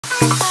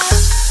Okay,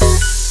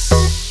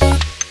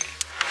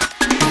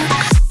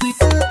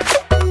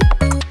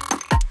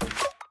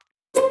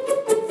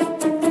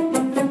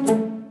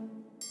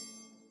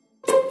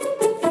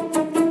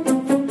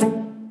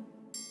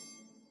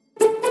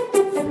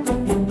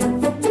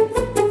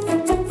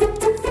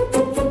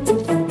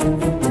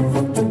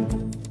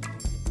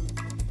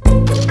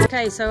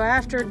 so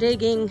after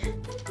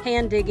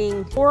hand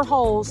digging 4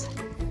 holes,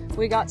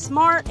 we got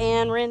smart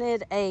and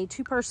rented a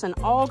 2-person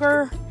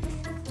auger.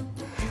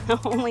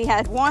 Only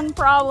had one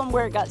problem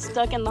where it got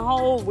stuck in the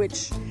hole,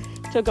 which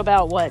took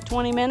about, what,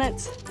 20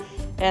 minutes?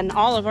 And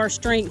all of our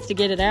strength to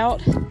get it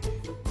out.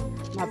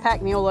 My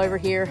pack mule over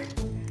here,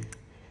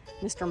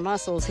 Mr.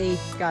 Muscles, he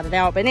got it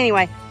out. But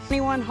anyway,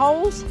 21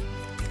 holes,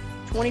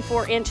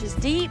 24 inches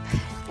deep,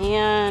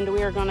 and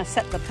we are gonna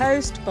set the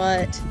post,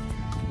 but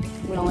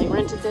we only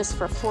rented this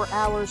for 4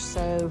 hours,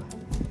 so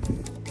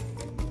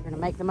we're gonna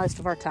make the most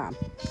of our time.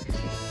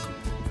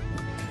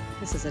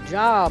 This is a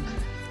job.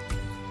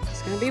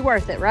 It's gonna be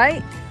worth it,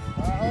 right?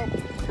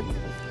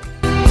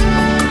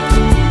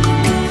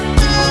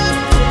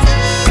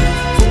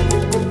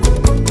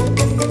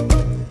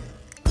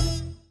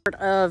 Part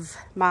of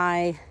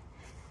my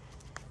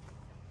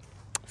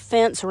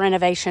fence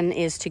renovation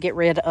is to get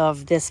rid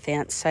of this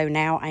fence. So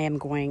now I am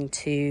going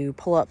to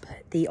pull up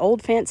the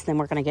old fence, then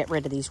we're going to get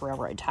rid of these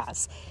railroad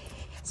ties.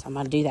 So I'm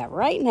going to do that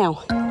right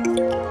now.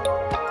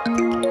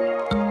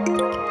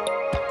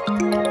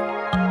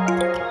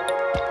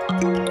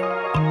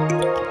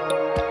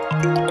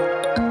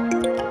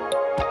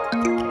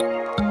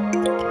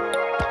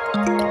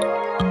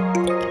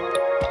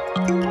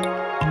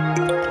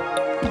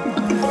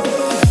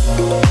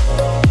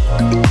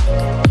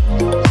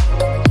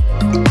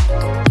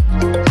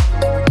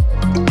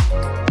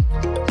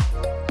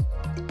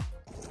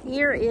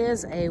 Here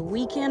is a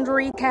weekend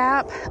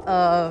recap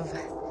of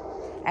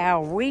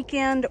our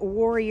weekend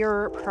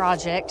warrior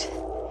project.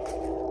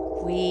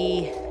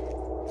 We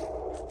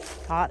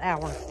got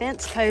our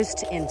fence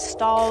post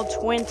installed,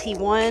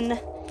 21,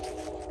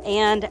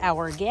 and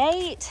our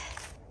gate.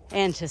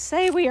 And to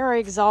say we are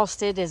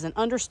exhausted is an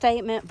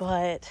understatement,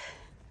 but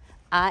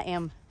I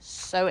am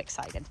so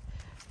excited.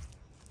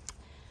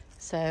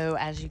 So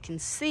as you can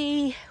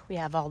see, we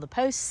have all the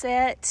posts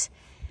set,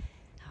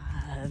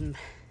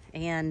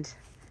 and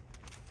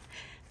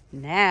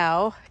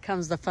now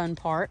comes the fun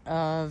part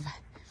of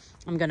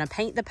I'm gonna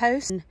paint the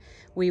post and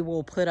we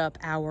will put up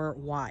our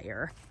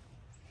wire.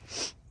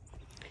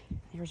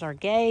 Here's our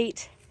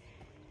gate.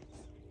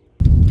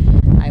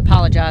 I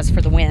apologize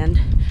for the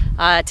wind.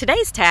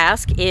 Today's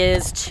task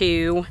is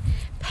to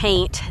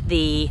paint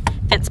the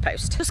fence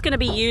post. Just gonna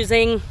be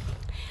using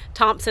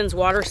Thompson's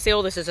water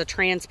seal. This is a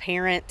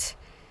transparent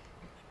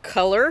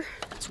color.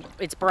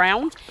 It's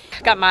brown.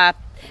 Got my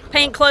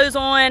paint clothes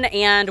on,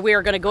 and we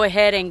are going to go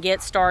ahead and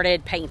get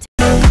started painting.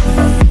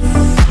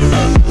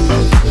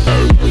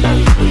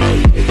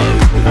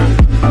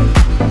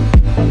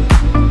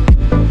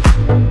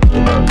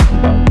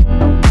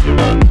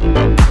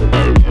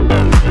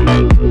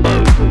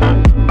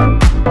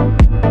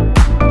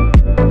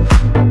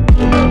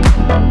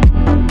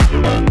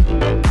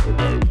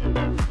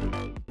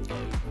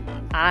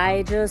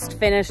 I just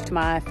finished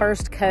my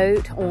first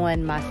coat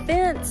on my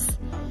fence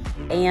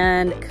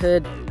and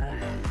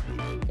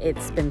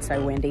it's been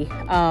so windy.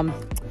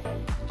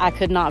 I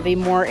could not be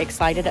more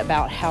excited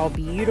about how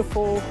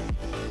beautiful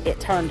it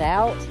turned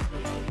out.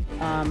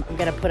 I'm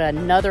gonna put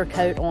another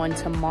coat on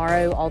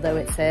tomorrow, although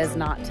it says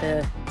not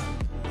to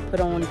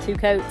put on 2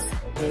 coats.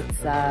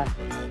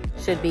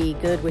 It's should be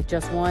good with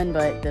just one,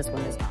 but this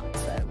one is not.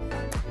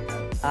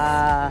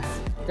 So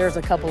there's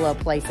a couple of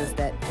places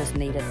that just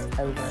need it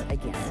over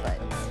again, but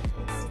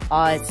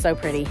it's so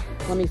pretty.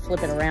 Let me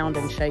flip it around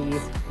and show you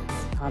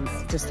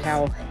just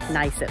how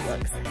nice it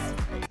looks.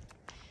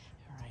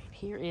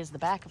 Here is the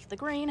back of the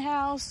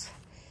greenhouse,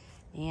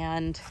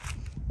 and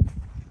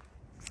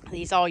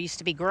these all used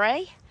to be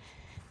gray.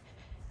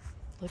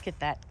 Look at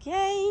that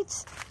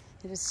gate.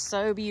 It is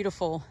so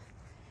beautiful.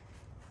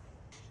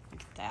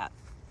 Look at that.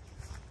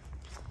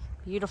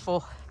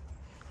 Beautiful.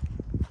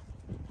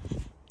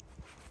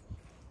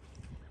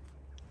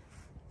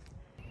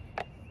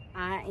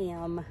 I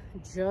am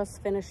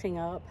just finishing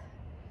up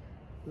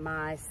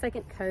my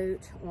second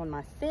coat on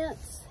my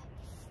fence,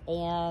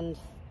 and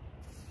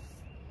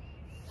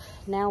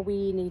now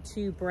we need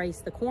to brace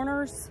the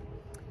corners,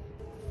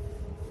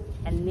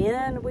 and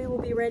then we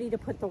will be ready to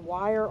put the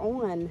wire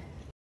on.